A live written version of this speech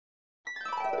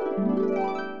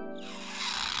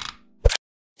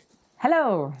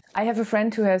Hello! I have a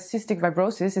friend who has cystic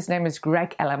fibrosis. His name is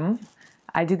Greg Allen.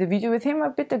 I did a video with him a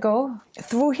bit ago.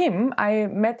 Through him, I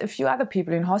met a few other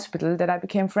people in hospital that I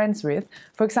became friends with.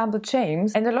 For example,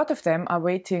 James, and a lot of them are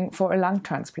waiting for a lung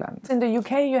transplant. In the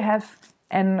UK, you have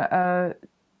an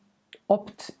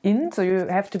opt-in, so you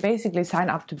have to basically sign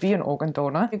up to be an organ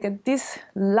donor. You get this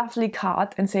lovely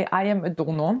card and say, I am a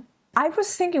donor. I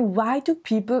was thinking, why do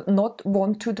people not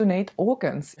want to donate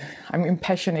organs? I'm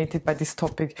impassionated by this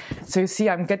topic. So you see,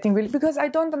 I'm getting really, because I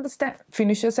don't understand.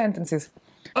 Finish your sentences.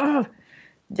 Ugh.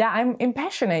 Yeah, I'm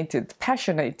impassionated.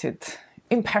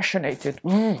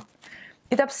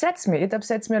 It upsets me. It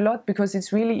upsets me a lot because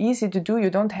it's really easy to do. You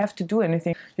don't have to do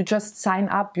anything. You just sign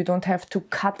up. You don't have to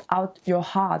cut out your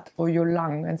heart or your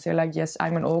lung and say like, yes,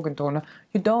 I'm an organ donor.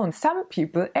 You don't. Some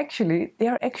people actually, they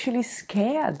are actually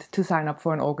scared to sign up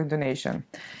for an organ donation.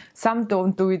 Some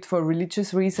don't do it for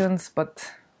religious reasons,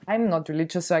 but I'm not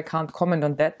religious, so I can't comment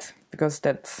on that because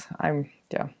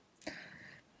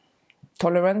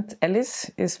tolerant.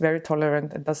 Alice is very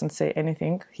tolerant and doesn't say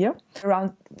anything here.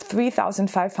 Around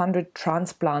 3,500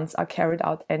 transplants are carried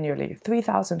out annually.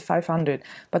 3,500,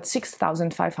 but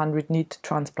 6,500 need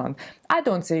transplant. I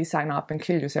don't say sign up and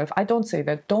kill yourself. I don't say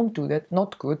that. Don't do that.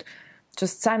 Not good.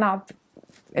 Just sign up,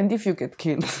 and if you get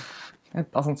killed,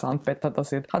 it doesn't sound better,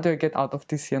 does it? How do I get out of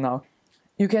this here now?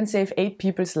 You can save 8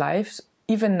 people's lives,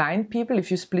 even 9 people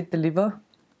if you split the liver.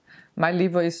 My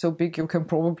liver is so big you can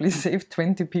probably save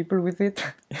 20 people with it.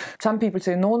 Some people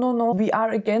say, no, we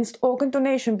are against organ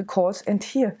donation because, and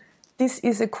here, this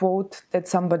is a quote that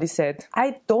somebody said,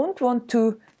 I don't want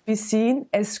to be seen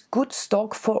as good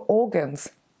stock for organs.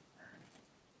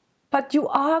 But you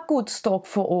are good stock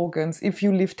for organs if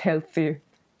you lived healthy.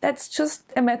 That's just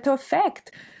a matter of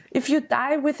fact. If you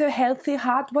die with a healthy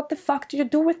heart, what the fuck do you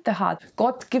do with the heart?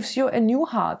 God gives you a new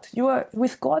heart. You are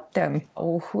with God then,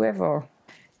 or whoever.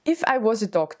 If I was a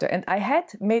doctor and I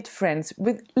had made friends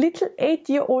with little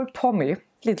 8-year-old Timmy,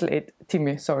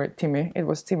 it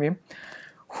was Timmy,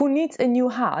 who needs a new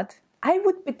heart, I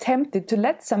would be tempted to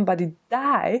let somebody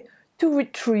die to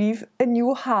retrieve a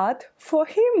new heart for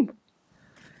him.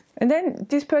 And then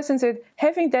this person said,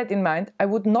 having that in mind, I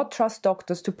would not trust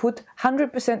doctors to put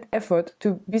 100% effort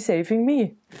to be saving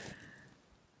me.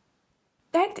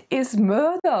 That is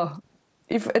murder.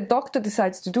 If a doctor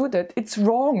decides to do that, it's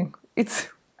wrong. It's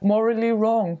morally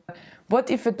wrong. What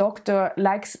if a doctor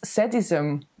likes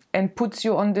sadism and puts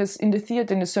you on this in the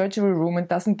theater, in the surgery room, and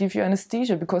doesn't give you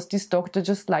anesthesia because this doctor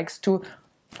just likes to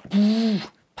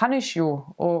punish you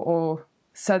or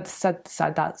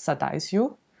sadize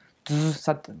you?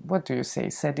 What do you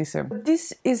say? Sadism.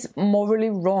 This is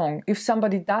morally wrong. If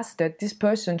somebody does that, this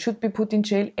person should be put in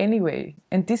jail anyway.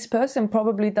 And this person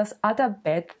probably does other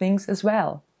bad things as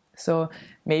well. So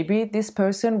maybe this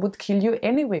person would kill you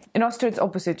anyway. In Austria, it's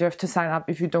opposite. You have to sign up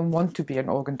if you don't want to be an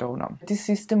organ donor. This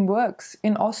system works.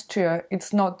 In Austria,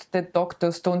 it's not that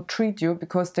doctors don't treat you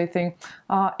because they think,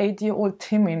 8-year-old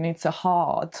Timmy needs a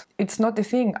heart. It's not a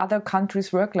thing. Other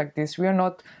countries work like this. We are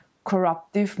not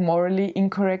corruptive, morally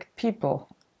incorrect people.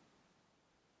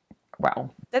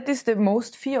 Wow. That is the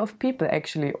most fear of people,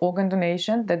 actually. Organ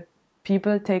donation, that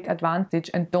people take advantage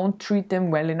and don't treat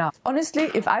them well enough. Honestly,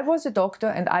 if I was a doctor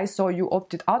and I saw you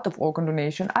opted out of organ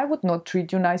donation, I would not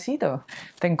treat you nice either.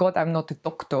 Thank God I'm not a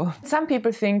doctor. Some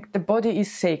people think the body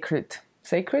is sacred.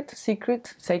 Sacred?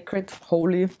 Secret? Sacred?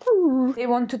 Holy? They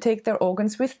want to take their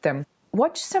organs with them.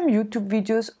 Watch some YouTube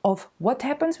videos of what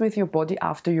happens with your body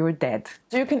after you're dead.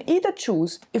 So you can either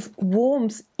choose if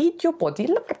worms eat your body,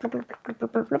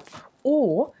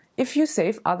 or if you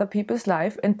save other people's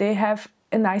life and they have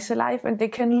a nicer life and they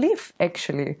can live,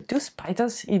 actually. Do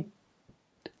spiders eat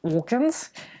organs?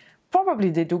 Probably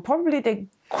they do. Probably they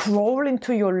crawl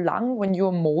into your lung when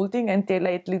you're molding and they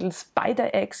lay little spider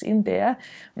eggs in there.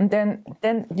 And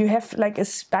then you have like a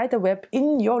spider web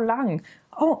in your lung.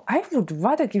 Oh, I would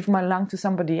rather give my lung to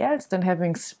somebody else than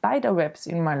having spider webs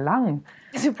in my lung.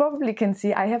 As you probably can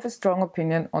see, I have a strong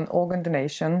opinion on organ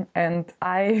donation, and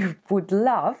I would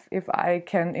love if I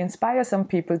can inspire some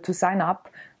people to sign up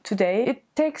today. It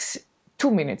takes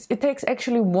 2 minutes. It takes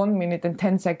actually 1 minute and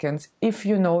 10 seconds if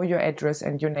you know your address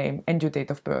and your name and your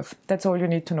date of birth. That's all you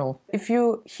need to know. If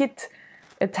you hit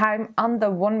a time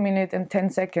under 1 minute and 10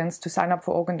 seconds to sign up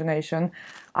for organ donation,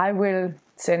 I will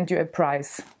send you a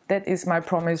prize. That is my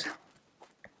promise.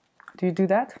 Do you do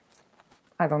that?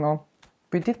 I don't know.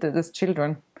 We did that as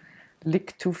children.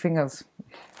 Lick 2 fingers.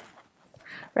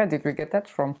 Where did we get that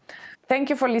from? Thank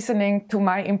you for listening to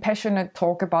my impassioned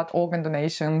talk about organ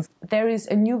donations. There is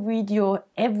a new video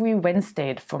every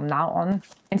Wednesday from now on.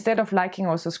 Instead of liking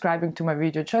or subscribing to my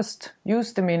video, just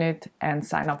use the minute and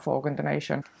sign up for organ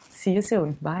donation. See you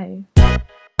soon. Bye.